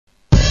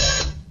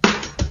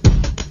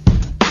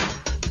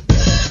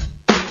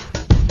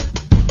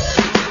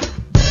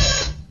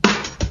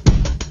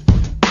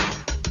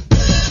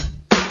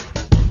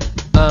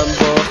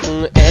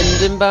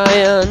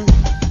Bayern,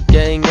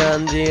 ging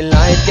an die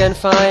Leid gern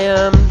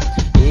feiern.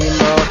 Ich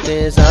mocht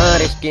es auch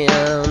recht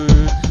gern,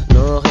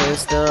 noch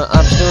ist der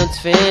Absturz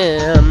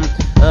fern.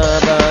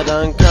 Aber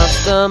dann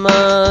kaufst du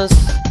Maß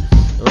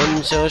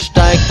und schon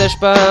steigt der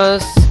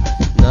Spaß.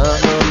 Nach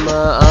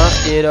Nummer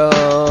 8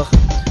 jedoch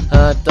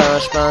hat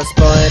der Spaß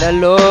bald ein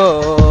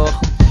Loch.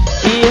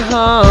 Ich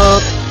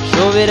hab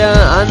schon wieder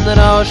einen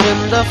Rausch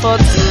in der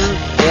Fotzn.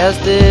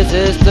 Erstes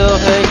ist doch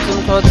echt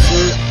zum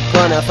Kotzen.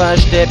 Keiner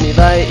versteht mich,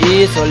 weil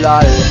ich so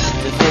lall.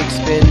 Zefix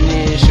bin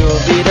ich schon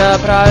wieder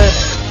prall.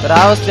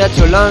 Draußt wird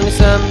schon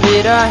langsam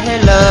wieder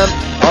heller.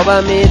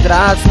 Aber mit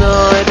drahts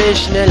noch oibe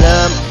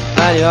schneller.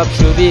 Weil ich hab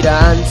schon wieder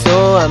an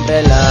so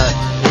Umbrella.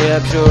 Ich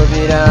hab schon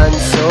wieder an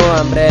so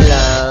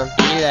Umbrella.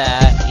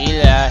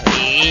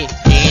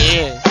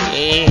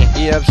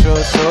 Ich hab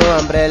schon so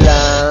Umbrella.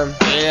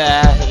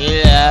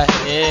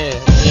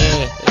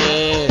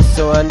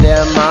 So an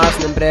der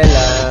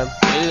Maßenbrella.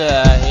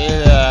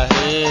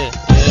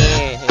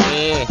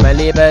 Mei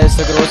Leber ist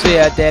so groß wie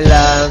ein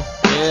Teller.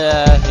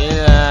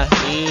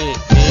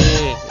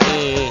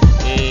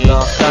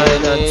 Nach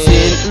deinem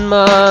 10.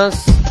 Maß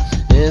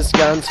ist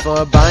ganz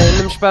vorbei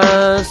im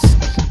Spaß.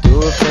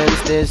 Du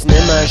findest es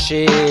nimmer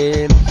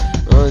schön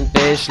und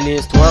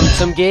beschließt heim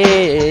zum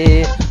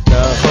Geh.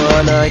 Nach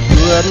einer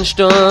guten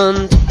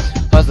Stund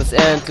hast es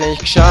endlich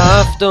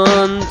geschafft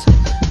und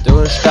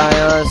du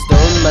steierst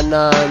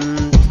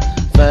unbenannt,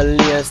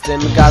 verlierst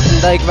im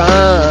Garten dein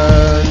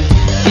Gewand.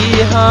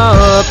 Ich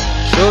hab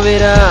schon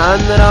wieder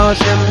einen Rausch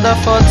in der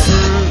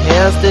Fotzn.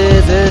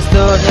 Erstes ist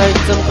doch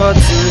echt zum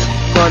Kotzen.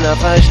 Keiner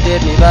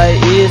versteht mich, weil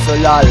ich so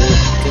lall.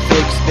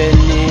 Zefix bin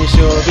ich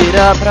schon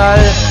wieder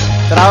prall.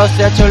 Draußt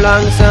wird schon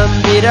langsam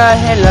wieder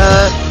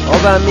heller.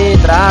 Aber mit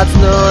drahts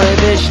noch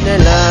oibe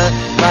schneller.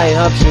 Weil ich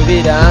hab schon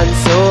wieder an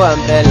so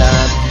Umbrella.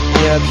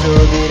 Ich hab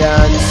schon wieder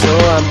an so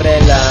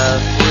Umbrella.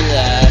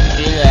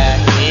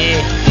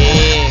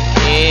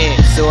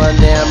 So an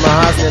der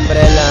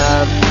Maßenbrella.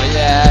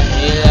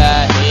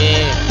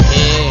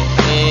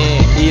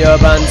 Ich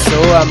hab an so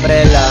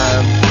Umbrella.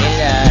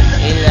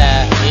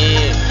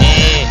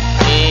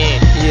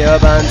 Ich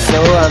hab an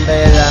so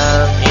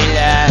Umbrella.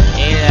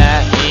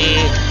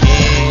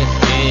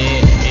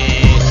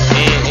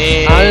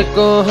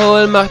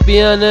 Alkohol macht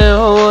Birne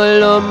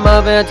hohl und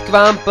man wird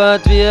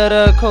gewampert wie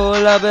der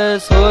Kohl, aber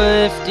es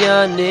hilft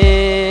ja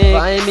nicht,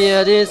 weil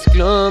mir das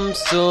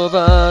Klumps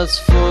sowas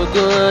voll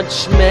gut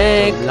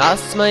schmeckt.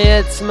 Lasst mir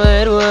jetzt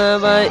mal Ruhe,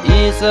 weil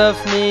ich sauf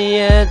mich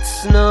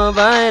jetzt noch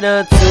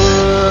weiter zu.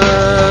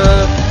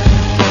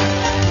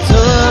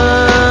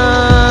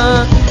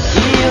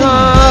 Ich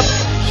hab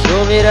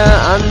schon wieder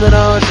einen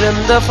Rausch in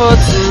der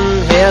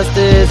Fotzn.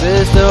 Erstes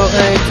ist doch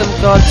echt zum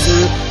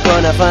Kotzen.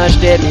 Keiner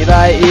versteht mich,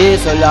 weil ich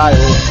so lall.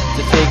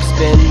 Zefix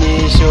bin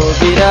ich schon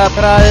wieder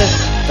prall.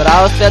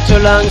 Draußt wird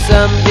schon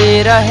langsam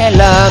wieder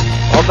heller.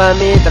 Aber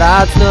mit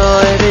drahts noch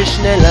oibe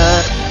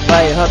schneller.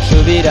 Weil ich hab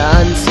schon wieder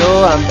an so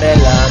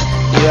Umbrella.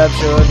 Ich hab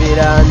schon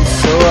wieder an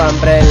so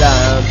Umbrella.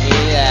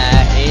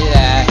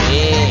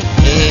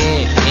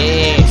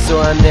 So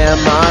an der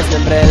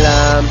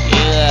Maßenbrella.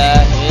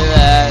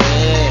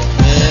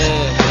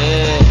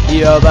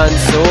 Ich hab an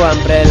so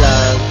Umbrella.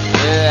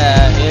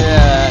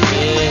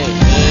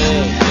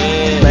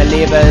 Mei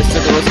Leber ist so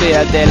groß wie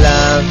ein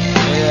Teller.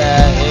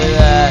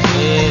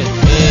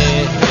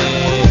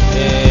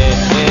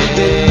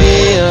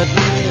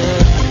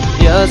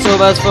 Ja,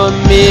 sowas von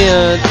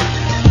mir.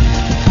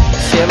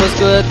 Servus,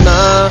 gut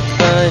Nacht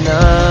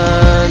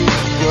beinand.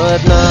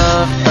 Gut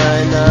Nacht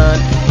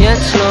beinand.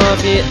 Jetzt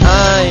schlaf ich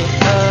ein.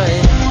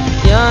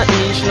 Ja,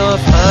 ich schlaf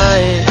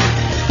ein.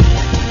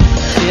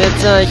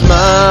 Jetzt euch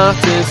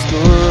macht es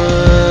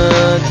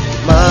gut.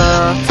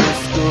 Macht